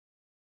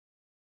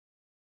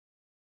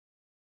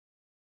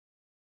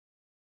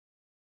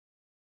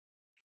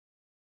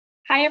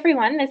Hi,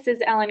 everyone. This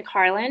is Ellen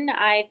Carlin.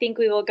 I think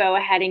we will go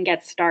ahead and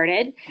get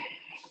started.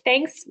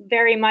 Thanks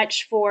very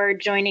much for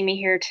joining me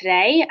here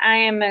today. I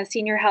am a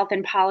Senior Health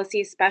and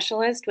Policy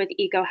Specialist with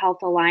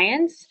EcoHealth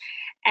Alliance,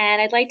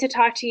 and I'd like to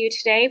talk to you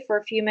today for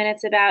a few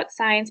minutes about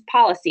science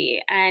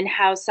policy and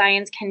how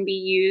science can be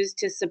used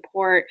to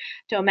support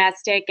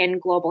domestic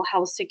and global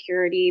health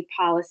security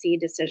policy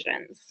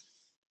decisions.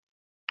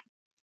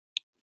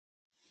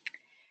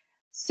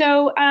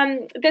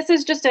 This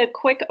is just a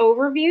quick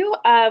overview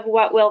of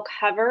what we'll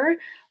cover.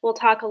 We'll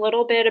talk a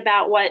little bit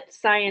about what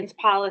science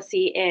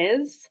policy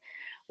is.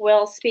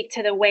 We'll speak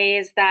to the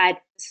ways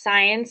that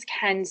science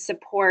can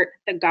support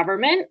the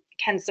government,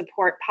 can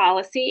support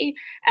policy,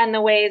 and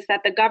the ways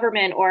that the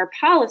government or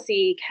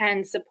policy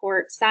can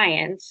support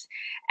science.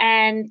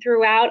 And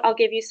throughout, I'll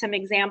give you some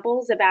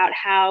examples about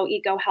how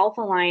EcoHealth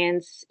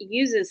Alliance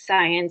uses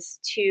science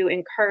to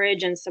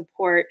encourage and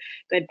support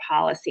good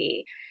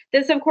policy.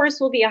 This, of course,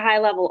 will be a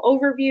high-level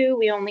overview.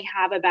 We only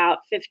have about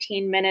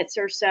 15 minutes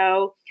or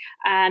so,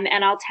 and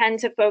I'll tend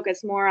to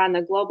focus more on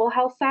the global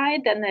health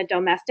side than the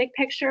domestic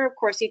picture. Of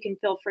course, you can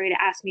feel free to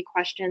ask me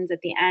questions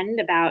at the end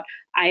about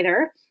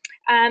either.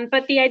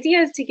 But the idea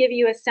is to give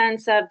you a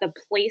sense of the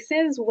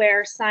places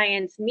where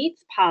science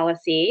meets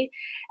policy,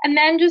 and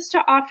then just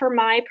to offer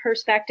my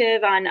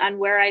perspective on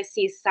where I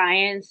see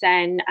science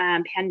and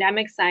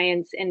pandemic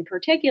science in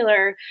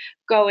particular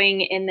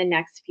going in the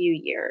next few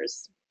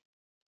years.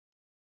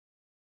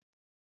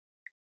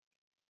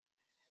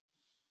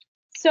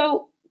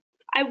 So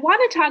I want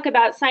to talk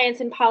about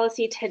science and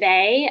policy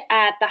today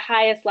at the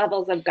highest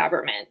levels of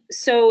government.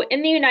 So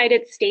in the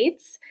United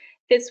States,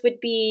 this would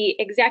be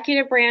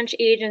executive branch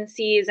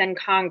agencies and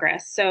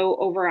Congress. So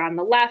over on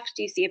the left,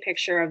 you see a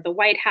picture of the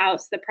White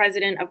House. The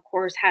president, of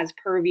course, has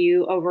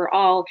purview over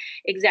all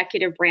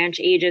executive branch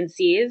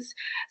agencies,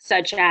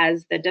 such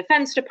as the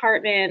Defense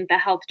Department, the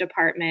Health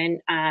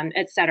Department,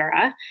 et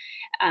cetera.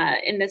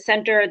 In the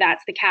center,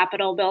 that's the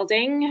Capitol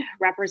building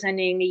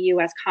representing the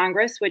US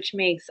Congress, which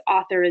makes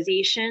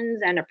authorizations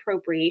and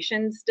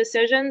appropriations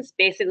decisions.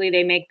 Basically,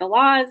 they make the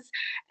laws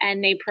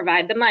and they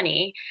provide the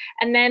money.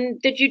 And then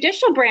the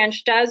judicial branch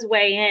does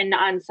weigh in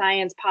on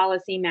science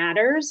policy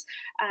matters,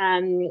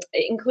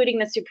 including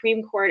the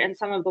Supreme Court and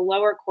some of the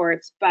lower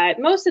courts. But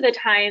most of the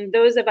time,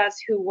 those of us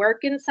who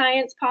work in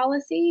science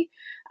policy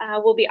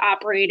will be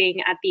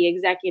operating at the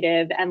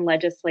executive and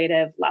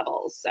legislative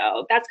levels.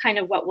 So that's kind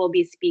of what we'll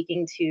be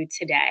speaking to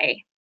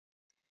today.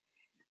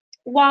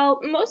 While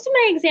most of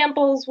my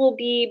examples will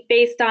be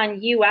based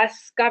on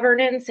US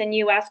governance and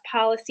US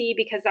policy,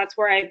 because that's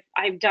where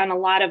I've done a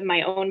lot of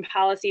my own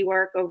policy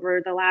work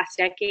over the last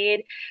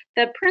decade,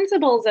 the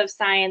principles of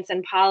science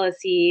and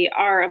policy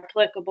are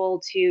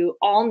applicable to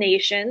all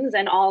nations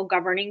and all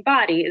governing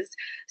bodies.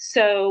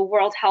 So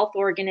World Health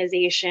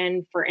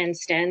Organization, for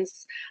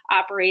instance,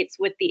 operates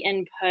with the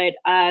input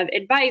of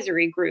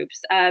advisory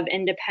groups of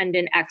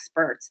independent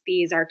experts.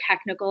 These are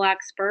technical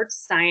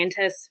experts,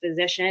 scientists,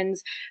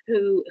 physicians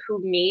who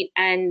meet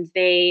and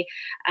they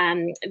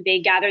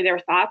gather their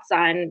thoughts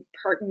on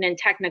pertinent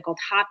technical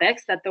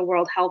topics that the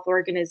World Health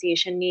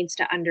Organization needs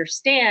to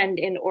understand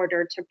in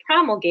order to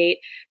promulgate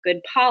good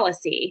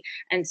policy.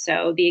 And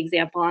so the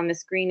example on the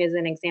screen is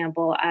an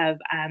example of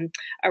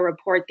a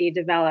report they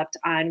developed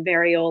on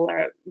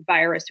variola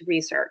virus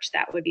research.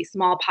 That would be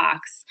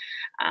smallpox,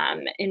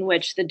 in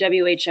which the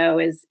WHO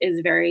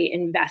is very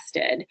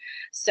invested.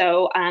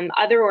 So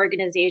other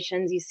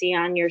organizations you see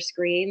on your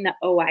screen, the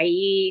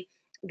OIE,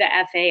 the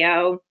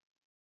FAO,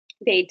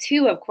 they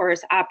too, of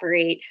course,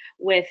 operate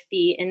with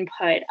the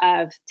input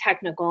of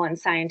technical and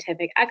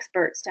scientific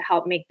experts to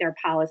help make their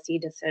policy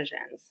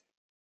decisions.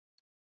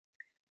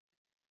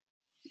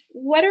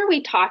 What are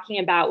we talking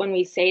about when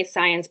we say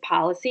science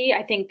policy?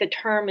 I think the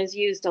term is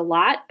used a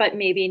lot, but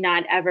maybe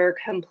not ever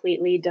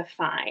completely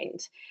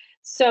defined.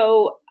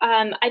 So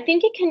I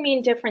think it can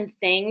mean different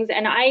things,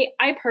 and I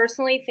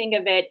personally think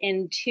of it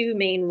in two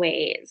main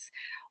ways.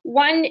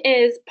 One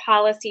is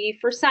policy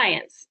for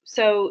science.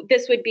 So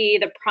this would be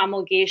the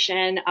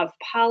promulgation of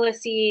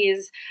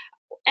policies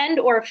and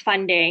or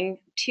funding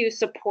to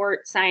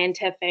support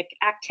scientific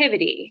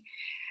activity.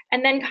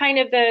 And then kind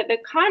of the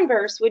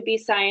converse would be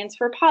science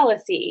for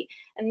policy.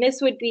 And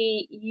this would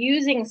be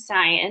using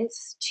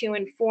science to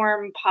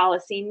inform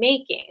policy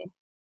making.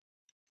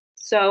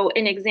 So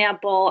an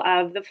example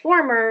of the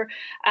former,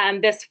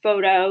 this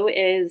photo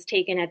is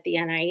taken at the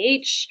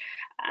NIH,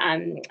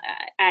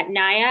 at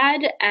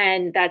NIAID,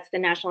 and that's the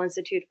National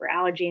Institute for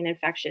Allergy and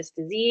Infectious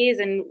Disease.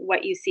 And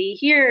what you see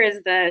here is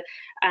a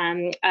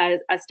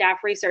staff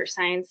research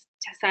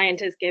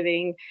scientist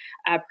giving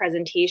a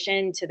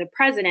presentation to the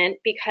president,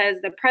 because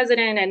the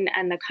president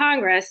and the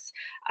Congress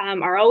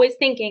are always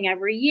thinking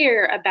every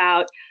year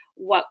about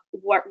what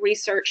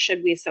research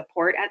should we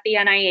support at the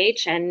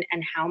NIH and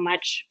how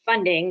much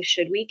funding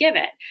should we give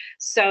it.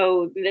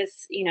 So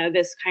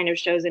this kind of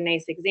shows a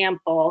nice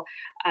example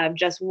of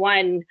just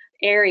one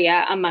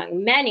area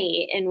among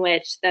many in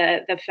which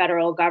the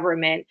federal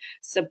government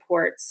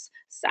supports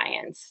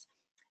science.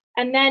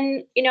 And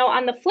then,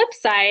 on the flip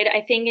side, I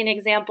think an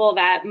example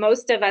that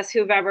most of us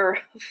who've ever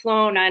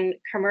flown on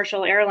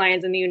commercial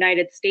airlines in the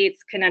United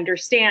States can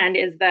understand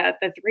is the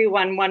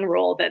 3-1-1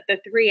 rule, that the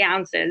 3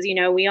 ounces,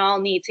 we all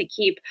need to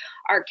keep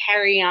our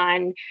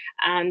carry-on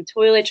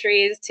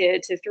toiletries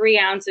to 3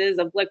 ounces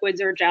of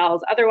liquids or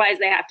gels. Otherwise,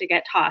 they have to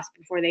get tossed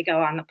before they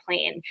go on the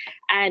plane.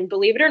 And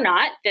believe it or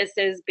not, this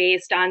is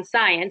based on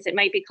science. It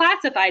might be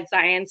classified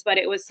science, but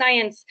it was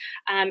science,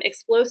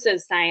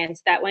 explosive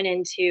science, that went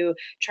into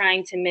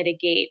trying to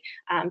mitigate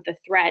the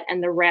threat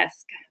and the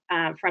risk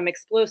from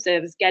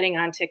explosives getting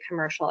onto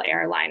commercial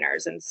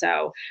airliners. And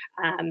so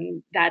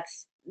that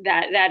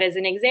is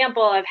an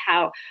example of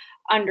how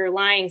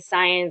underlying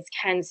science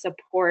can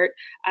support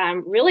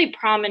really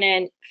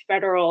prominent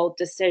federal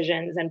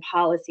decisions and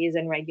policies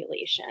and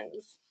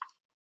regulations.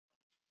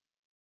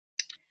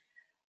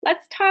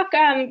 Let's talk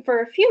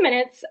for a few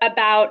minutes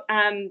about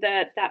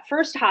that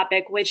first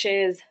topic, which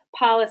is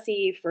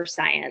policy for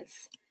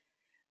science.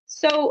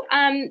 So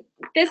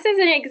this is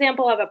an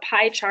example of a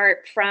pie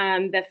chart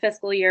from the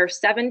fiscal year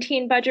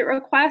 17 budget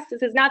request.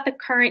 This is not the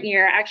current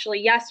year. Actually,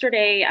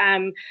 yesterday,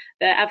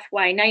 the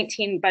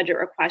FY19 budget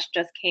request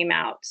just came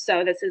out.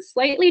 So this is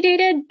slightly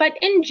dated, but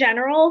in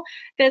general,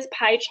 this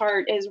pie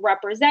chart is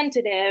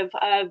representative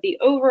of the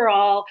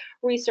overall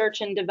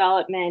research and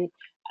development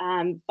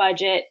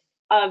budget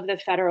of the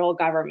federal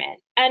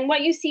government. And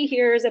what you see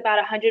here is about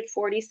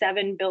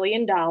 $147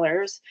 billion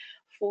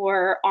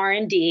for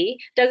R&D.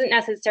 Doesn't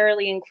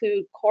necessarily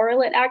include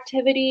correlate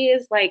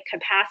activities like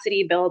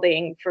capacity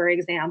building, for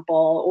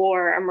example,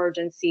 or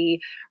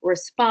emergency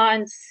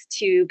response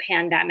to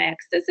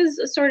pandemics. This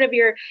is sort of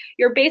your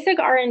basic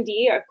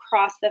R&D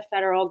across the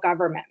federal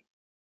government.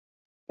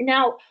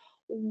 Now,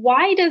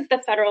 why does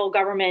the federal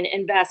government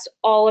invest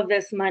all of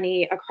this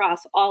money across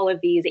all of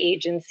these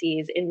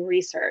agencies in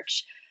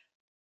research?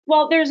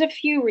 Well, there's a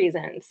few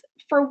reasons.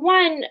 For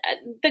one,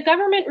 the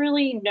government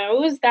really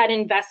knows that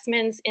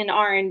investments in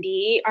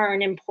R&D are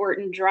an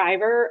important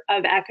driver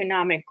of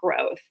economic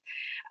growth.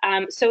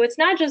 So it's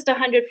not just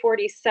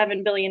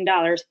 $147 billion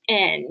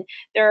in,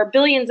 there are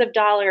billions of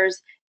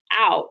dollars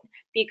out,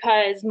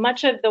 because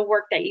much of the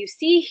work that you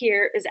see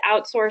here is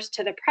outsourced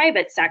to the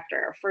private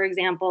sector, for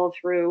example,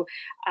 through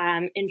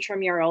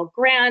intramural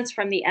grants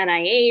from the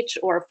NIH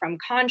or from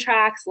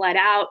contracts let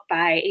out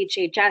by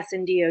HHS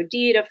and DoD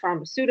to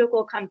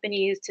pharmaceutical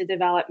companies to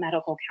develop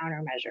medical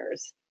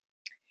countermeasures.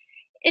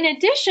 In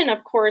addition,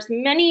 of course,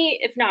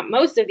 many, if not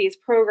most of these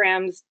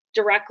programs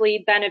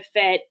directly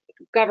benefit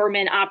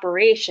government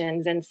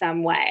operations in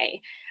some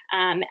way.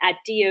 At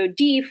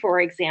DoD,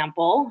 for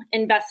example,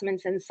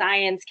 investments in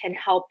science can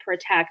help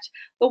protect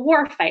the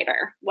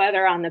warfighter,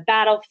 whether on the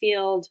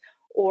battlefield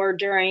or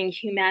during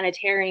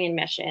humanitarian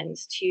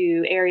missions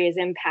to areas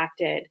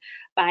impacted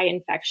by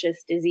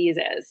infectious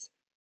diseases.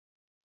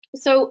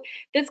 So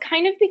this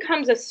kind of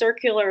becomes a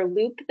circular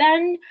loop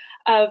then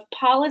of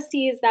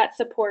policies that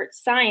support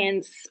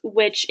science,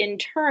 which in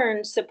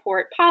turn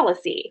support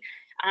policy.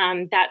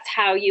 That's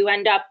how you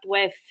end up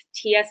with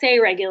TSA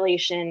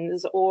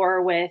regulations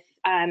or with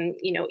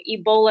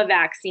Ebola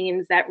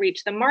vaccines that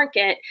reach the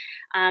market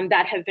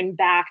that have been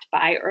backed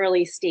by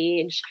early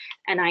stage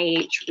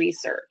NIH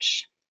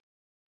research.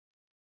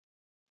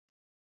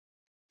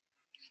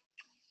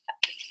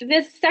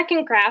 This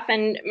second graph,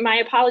 and my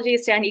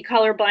apologies to any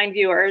colorblind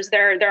viewers,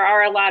 there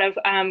are a lot of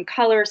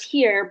colors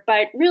here,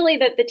 but really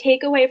the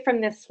takeaway from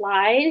this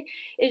slide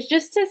is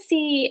just to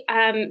see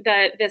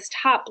this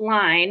top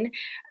line.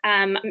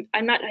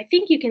 I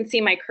think you can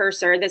see my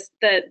cursor.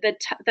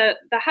 The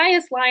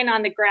highest line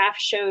on the graph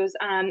shows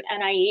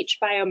NIH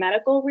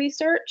biomedical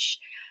research.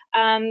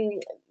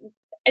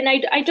 And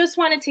I just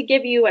wanted to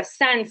give you a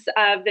sense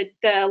of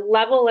the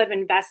level of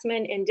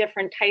investment in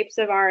different types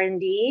of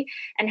R&D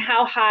and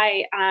how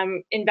high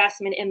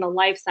investment in the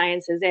life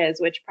sciences is,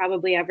 which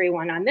probably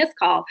everyone on this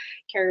call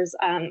cares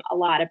a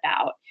lot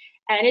about.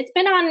 And it's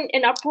been on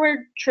an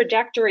upward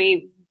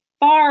trajectory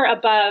far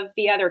above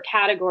the other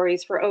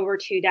categories for over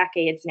 2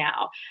 decades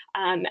now.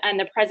 And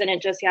the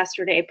president just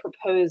yesterday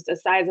proposed a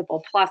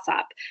sizable plus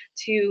up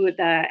to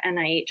the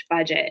NIH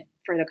budget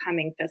for the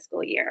coming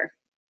fiscal year.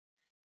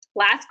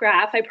 Last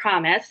graph, I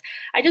promise.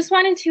 I just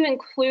wanted to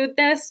include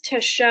this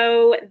to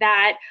show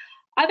that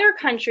other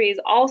countries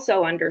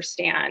also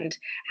understand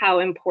how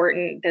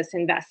important this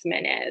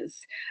investment is.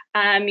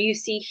 You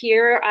see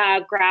here a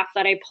graph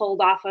that I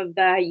pulled off of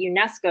the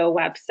UNESCO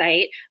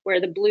website,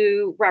 where the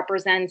blue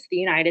represents the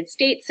United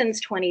States since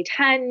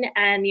 2010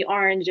 and the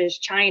orange is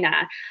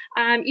China.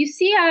 You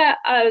see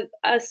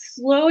a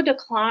slow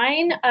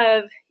decline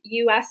of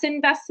US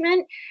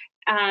investment.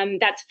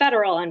 That's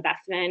federal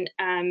investment,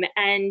 and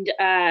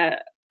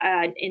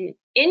an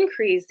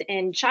increase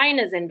in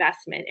China's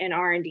investment in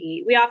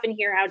R&D. We often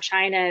hear how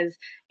China is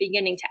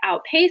beginning to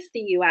outpace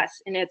the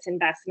US in its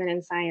investment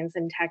in science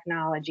and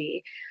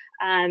technology.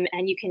 And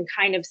you can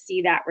kind of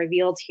see that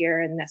revealed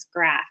here in this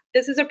graph.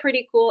 This is a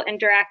pretty cool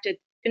interactive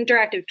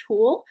interactive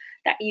tool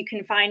that you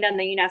can find on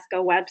the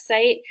UNESCO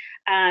website.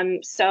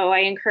 So I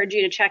encourage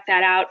you to check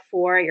that out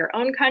for your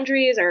own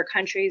countries or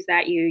countries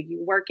that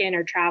you work in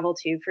or travel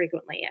to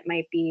frequently. It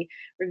might be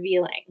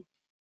revealing.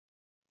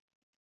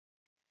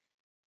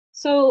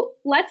 So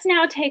let's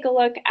now take a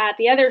look at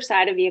the other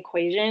side of the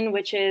equation,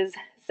 which is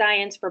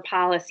science for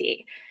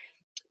policy.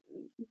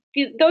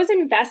 Those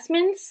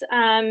investments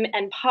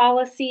and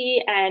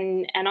policy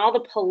and all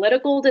the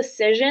political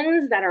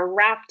decisions that are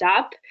wrapped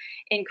up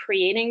in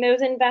creating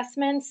those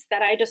investments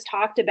that I just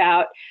talked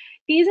about,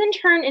 these in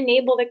turn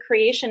enable the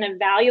creation of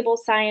valuable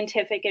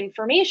scientific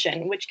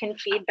information, which can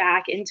feed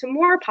back into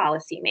more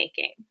policy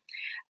making.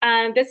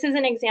 This is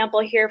an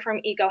example here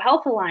from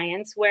EcoHealth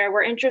Alliance, where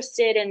we're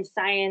interested in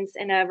science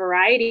in a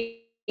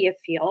variety of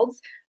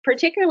fields,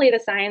 particularly the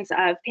science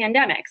of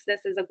pandemics.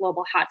 This is a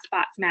global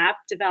hotspots map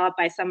developed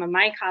by some of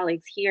my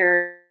colleagues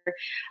here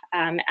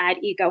at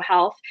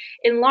EcoHealth,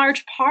 in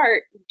large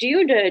part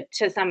due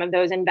to some of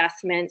those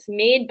investments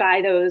made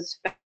by those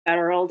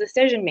federal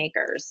decision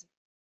makers.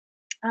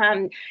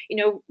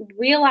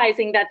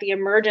 Realizing that the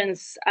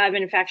emergence of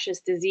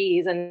infectious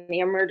disease and the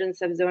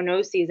emergence of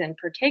zoonoses in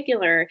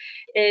particular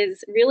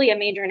is really a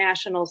major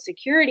national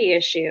security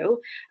issue,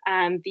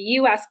 the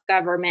US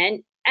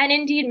government, and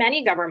indeed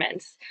many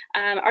governments,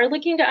 are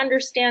looking to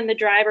understand the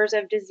drivers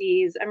of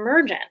disease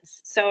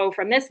emergence. So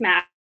from this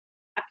map,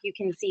 you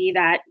can see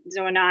that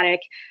zoonotic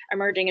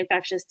emerging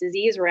infectious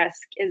disease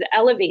risk is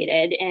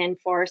elevated in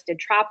forested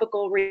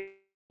tropical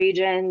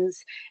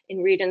regions,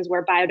 in regions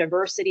where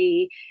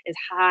biodiversity is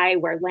high,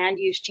 where land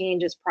use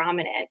change is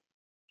prominent.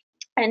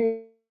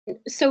 And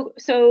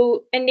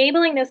so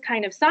enabling this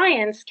kind of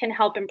science can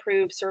help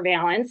improve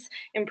surveillance,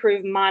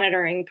 improve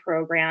monitoring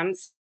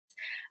programs,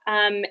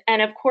 and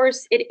of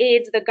course, it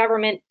aids the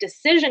government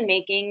decision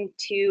making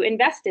to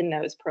invest in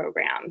those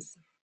programs.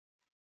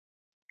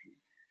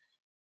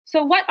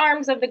 So what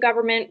arms of the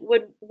government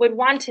would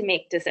want to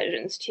make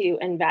decisions to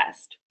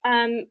invest?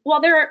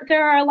 Well,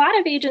 there are a lot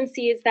of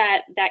agencies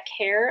that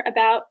care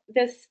about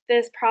this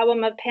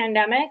problem of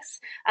pandemics.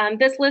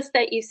 This list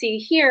that you see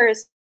here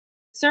is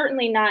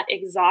certainly not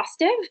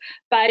exhaustive,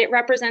 but it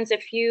represents a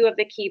few of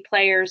the key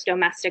players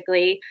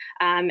domestically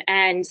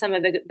and some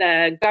of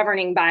the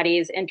governing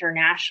bodies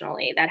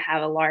internationally that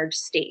have a large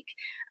stake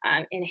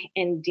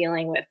in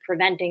dealing with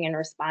preventing and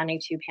responding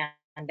to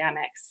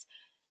pandemics.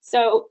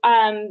 So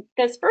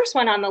this first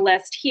one on the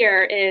list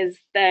here is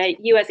the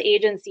U.S.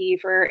 Agency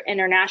for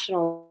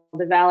International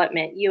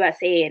Development,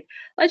 USAID.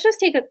 Let's just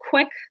take a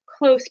quick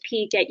close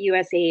peek at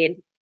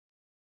USAID.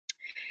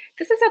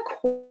 This is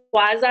a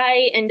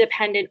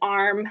quasi-independent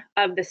arm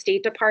of the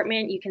State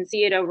Department. You can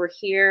see it over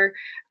here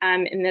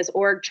in this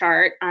org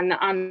chart on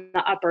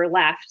the upper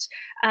left.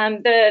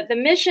 The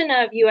mission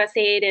of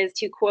USAID is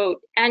to, quote,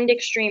 end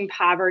extreme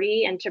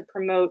poverty and to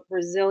promote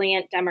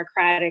resilient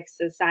democratic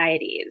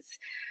societies.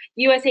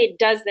 USAID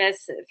does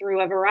this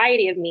through a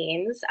variety of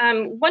means,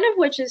 one of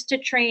which is to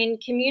train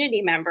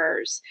community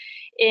members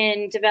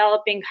in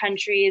developing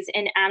countries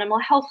in animal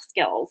health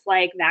skills,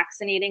 like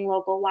vaccinating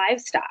local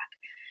livestock.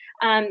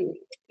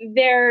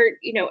 Their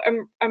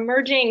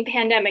emerging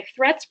pandemic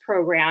threats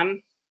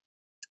program,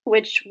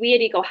 which we at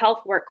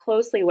EcoHealth work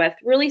closely with,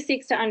 really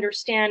seeks to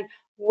understand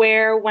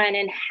where, when,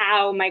 and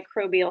how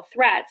microbial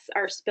threats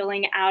are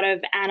spilling out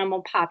of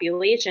animal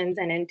populations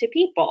and into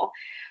people.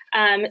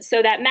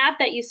 So that map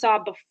that you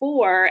saw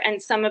before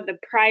and some of the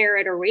prior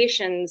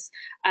iterations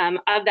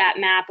of that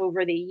map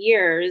over the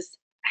years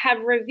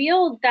have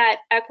revealed that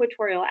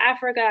Equatorial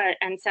Africa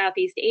and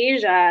Southeast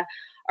Asia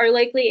are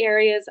likely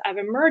areas of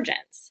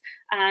emergence.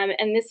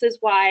 And this is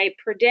why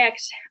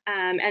PREDICT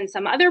and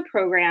some other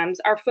programs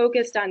are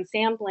focused on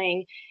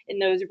sampling in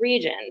those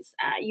regions.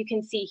 You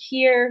can see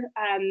here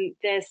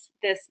this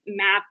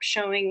map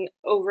showing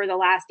over the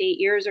last 8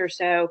 years or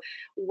so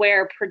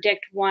where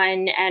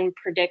PREDICT-1 and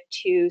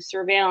PREDICT-2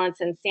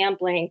 surveillance and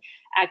sampling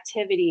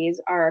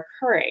activities are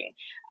occurring.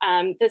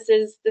 This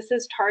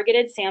is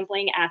targeted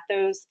sampling at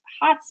those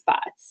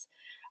hotspots.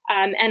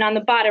 And on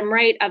the bottom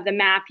right of the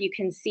map, you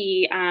can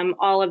see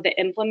all of the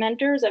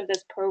implementers of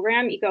this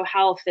program.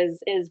 EcoHealth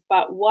is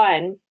but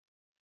one.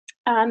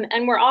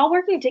 And we're all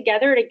working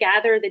together to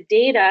gather the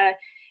data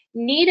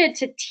needed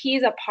to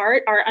tease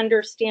apart our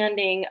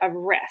understanding of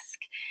risk,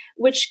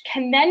 which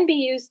can then be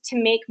used to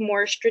make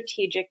more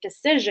strategic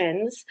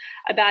decisions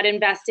about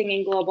investing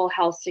in global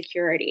health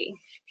security.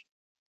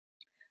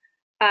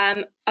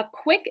 A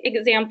quick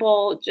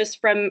example just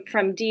from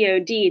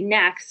DoD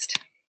next.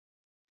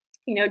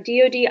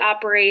 DoD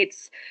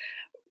operates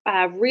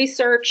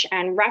research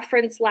and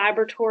reference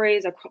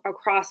laboratories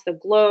across the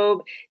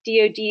globe.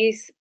 DoD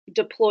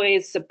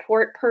deploys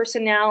support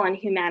personnel on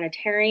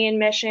humanitarian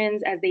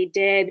missions, as they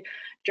did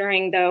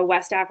during the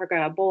West Africa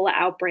Ebola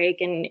outbreak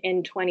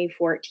in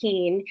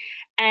 2014.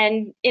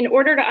 And in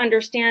order to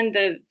understand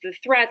the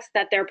threats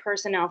that their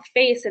personnel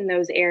face in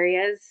those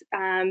areas,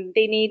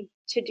 they need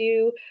to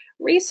do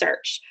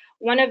research.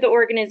 One of the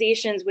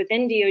organizations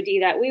within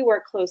DoD that we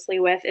work closely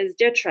with is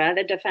DTRA,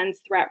 the Defense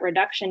Threat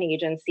Reduction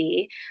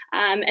Agency.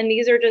 And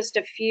these are just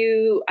a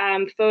few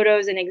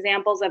photos and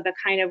examples of the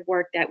kind of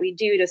work that we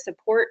do to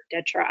support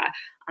DTRA.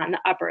 On the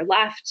upper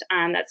left,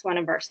 that's one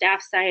of our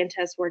staff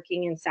scientists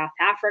working in South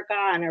Africa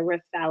on a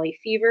Rift Valley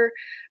fever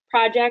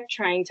project,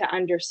 trying to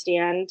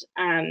understand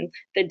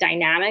the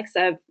dynamics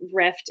of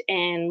Rift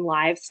in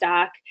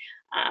livestock.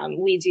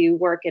 We do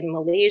work in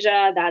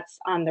Malaysia, that's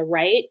on the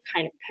right,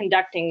 kind of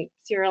conducting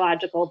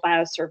serological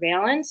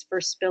biosurveillance for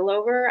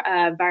spillover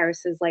of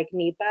viruses like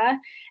Nipah.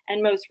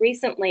 And most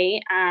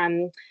recently,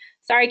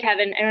 sorry,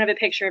 Kevin, I don't have a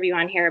picture of you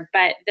on here,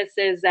 but this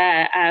is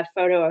a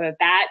photo of a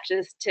bat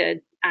just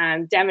to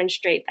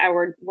demonstrate that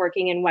we're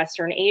working in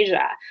Western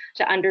Asia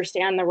to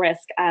understand the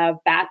risk of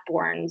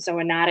bat-borne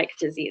zoonotic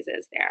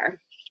diseases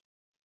there.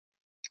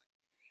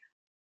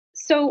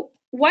 So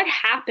what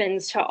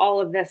happens to all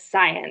of this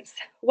science?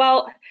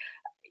 Well,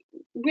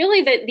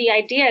 really the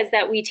idea is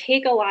that we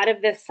take a lot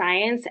of this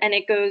science and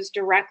it goes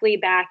directly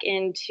back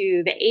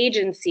into the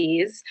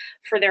agencies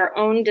for their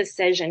own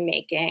decision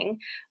making.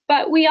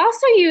 But we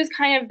also use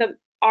kind of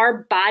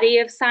our body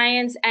of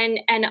science and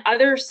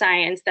other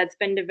science that's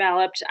been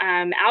developed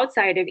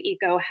outside of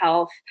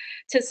EcoHealth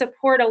to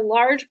support a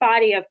large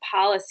body of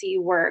policy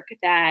work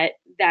that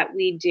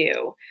we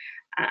do.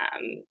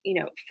 You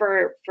know,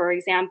 for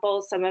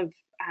example,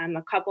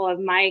 a couple of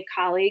my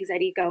colleagues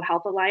at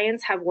EcoHealth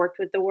Alliance have worked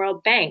with the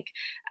World Bank.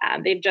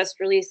 They've just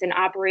released an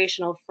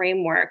operational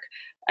framework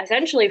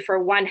essentially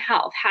for One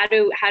Health. How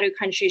do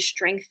countries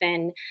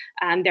strengthen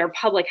their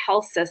public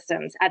health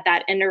systems at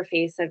that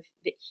interface of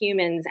the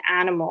humans,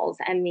 animals,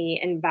 and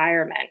the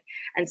environment?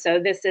 And so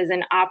this is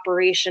an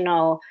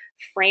operational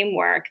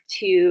framework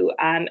to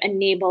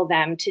enable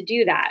them to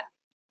do that.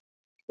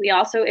 We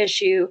also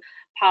issue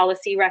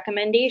policy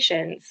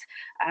recommendations.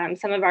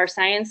 Some of our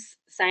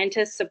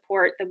scientists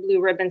support the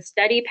Blue Ribbon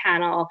Study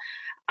Panel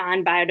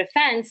on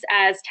biodefense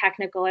as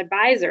technical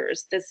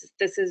advisors.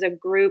 This is a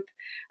group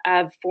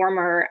of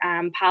former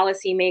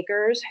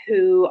policymakers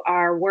who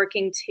are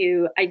working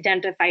to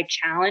identify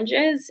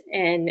challenges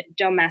in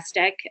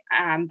domestic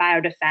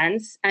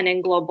biodefense and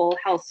in global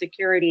health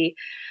security,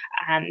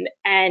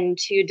 and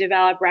to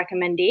develop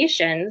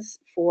recommendations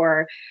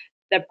for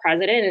the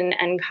president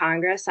and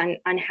Congress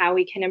on how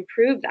we can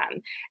improve them.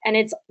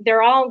 And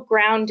they're all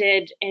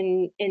grounded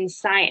in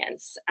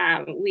science.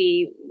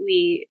 We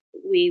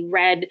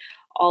read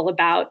all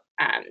about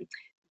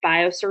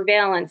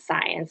biosurveillance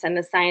science and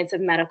the science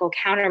of medical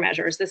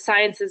countermeasures, the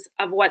sciences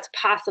of what's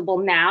possible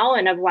now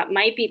and of what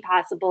might be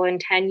possible in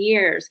 10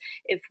 years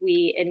if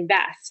we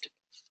invest.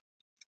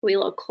 We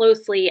look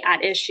closely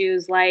at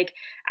issues like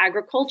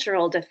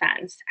agricultural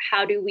defense.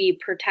 How do we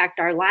protect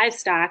our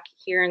livestock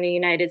here in the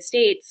United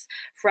States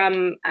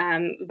from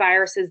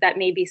viruses that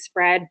may be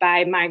spread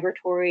by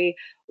migratory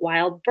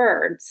wild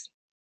birds?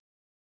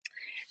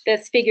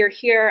 This figure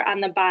here on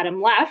the bottom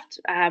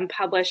left,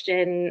 published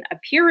in a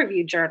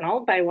peer-reviewed journal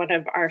by one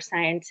of our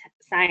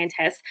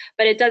scientists,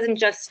 but it doesn't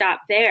just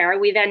stop there.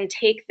 We then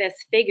take this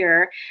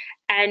figure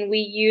and we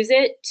use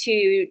it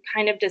to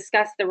kind of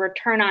discuss the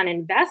return on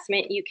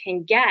investment you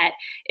can get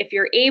if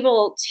you're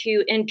able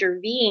to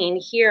intervene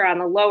here on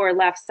the lower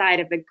left side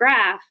of the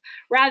graph,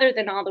 rather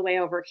than all the way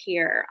over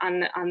here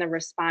on the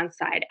response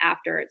side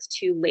after it's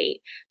too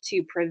late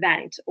to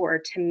prevent or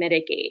to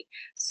mitigate.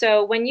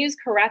 So when used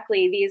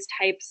correctly, these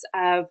types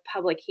of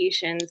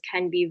publications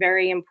can be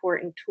very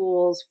important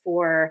tools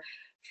for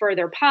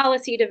further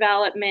policy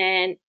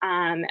development,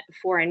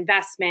 for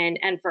investment,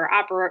 and for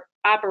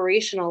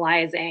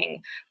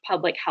operationalizing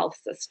public health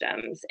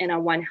systems in a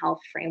One Health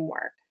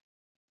framework.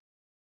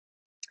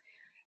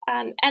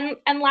 And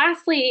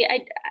lastly,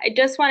 I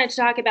just wanted to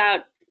talk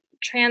about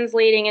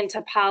translating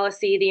into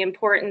policy the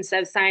importance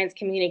of science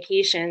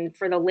communication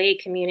for the lay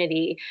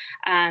community.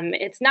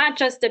 It's not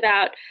just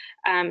about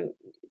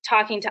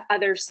talking to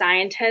other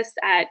scientists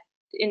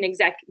in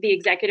the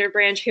executive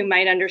branch who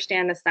might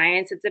understand the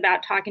science. It's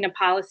about talking to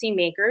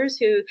policymakers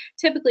who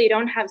typically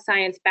don't have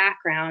science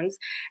backgrounds,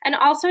 and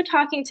also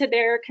talking to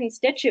their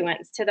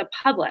constituents, to the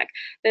public.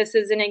 This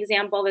is an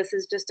example. This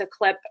is just a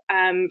clip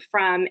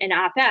from an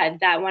op-ed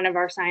that one of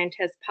our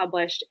scientists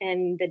published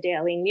in the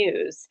Daily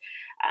News.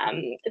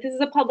 This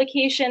is a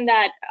publication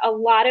that a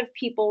lot of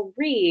people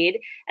read,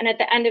 and at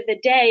the end of the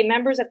day,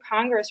 members of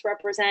Congress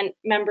represent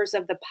members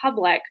of the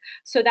public,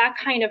 so that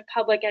kind of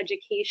public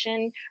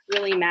education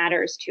really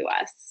matters to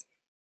us.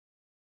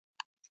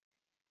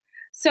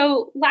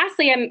 So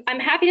lastly, I'm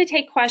happy to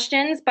take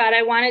questions, but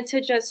I wanted to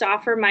just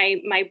offer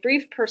my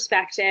brief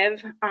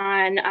perspective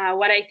on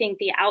what I think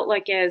the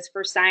outlook is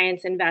for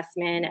science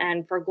investment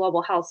and for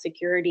global health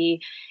security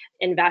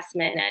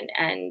investment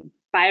and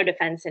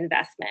biodefense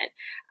investment.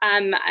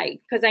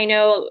 Because I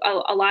know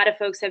a lot of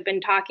folks have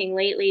been talking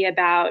lately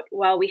about,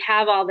 well, we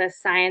have all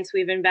this science,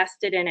 we've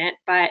invested in it,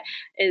 but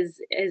is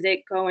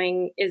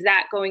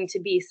that going to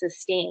be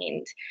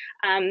sustained?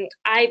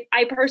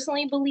 I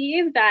personally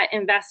believe that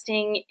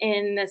investing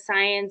in the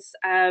science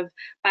of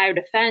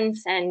biodefense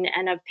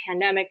and of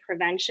pandemic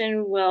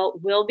prevention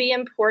will be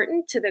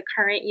important to the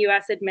current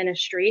U.S.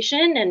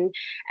 administration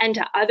and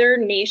to other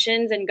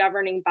nations and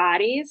governing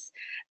bodies.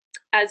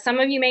 As some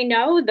of you may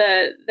know,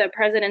 the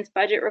president's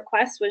budget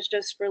request was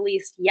just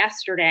released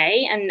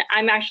yesterday, and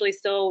I'm actually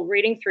still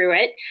reading through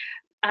it.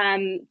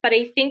 But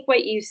I think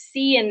what you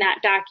see in that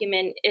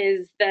document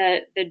is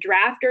the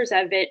drafters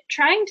of it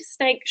trying to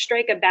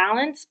strike a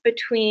balance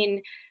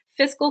between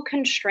fiscal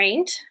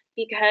constraint,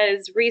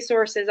 because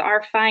resources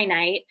are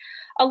finite,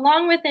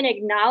 along with an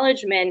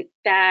acknowledgement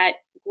that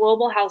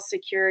global health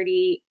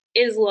security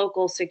is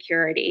local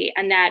security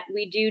and that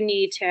we do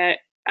need to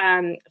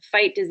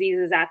fight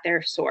diseases at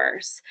their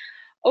source.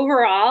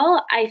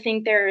 Overall, I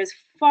think there is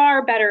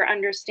far better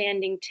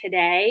understanding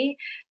today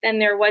than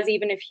there was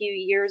even a few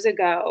years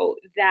ago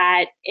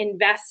that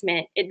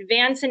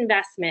advanced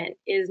investment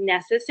is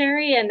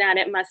necessary and that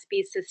it must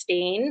be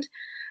sustained.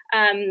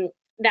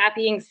 That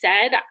being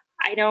said,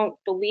 I don't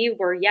believe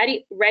we're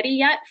ready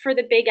yet for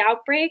the big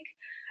outbreak,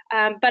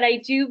 but I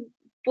do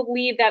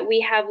believe that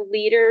we have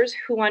leaders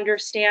who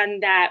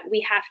understand that we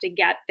have to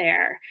get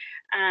there.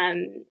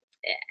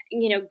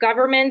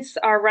 Governments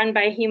are run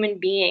by human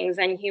beings,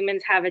 and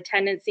humans have a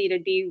tendency to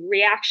be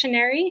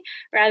reactionary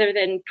rather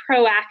than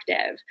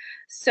proactive.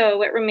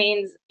 So it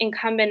remains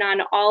incumbent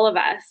on all of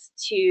us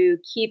to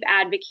keep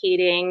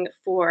advocating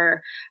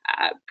for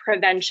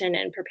prevention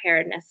and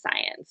preparedness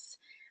science.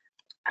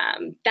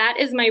 That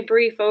is my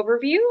brief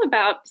overview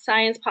about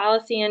science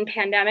policy and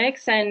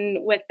pandemics.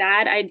 And with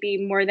that, I'd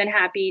be more than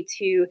happy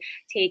to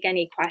take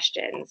any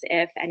questions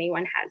if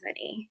anyone has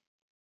any.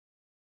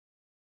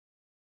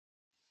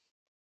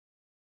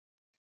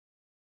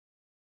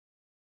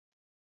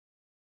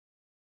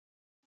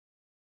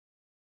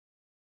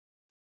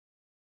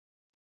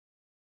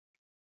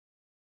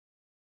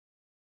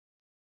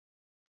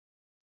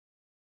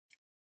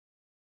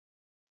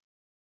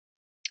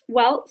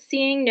 Well,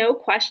 seeing no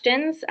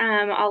questions,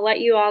 I'll let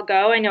you all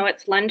go. I know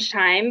it's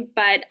lunchtime,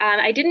 but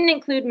I didn't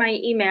include my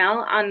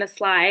email on the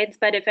slides,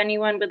 but if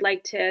anyone would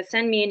like to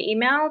send me an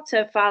email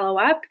to follow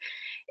up,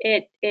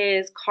 it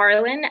is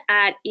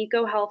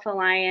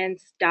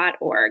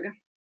carlin@ecohealthalliance.org.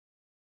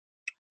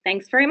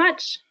 Thanks very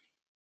much.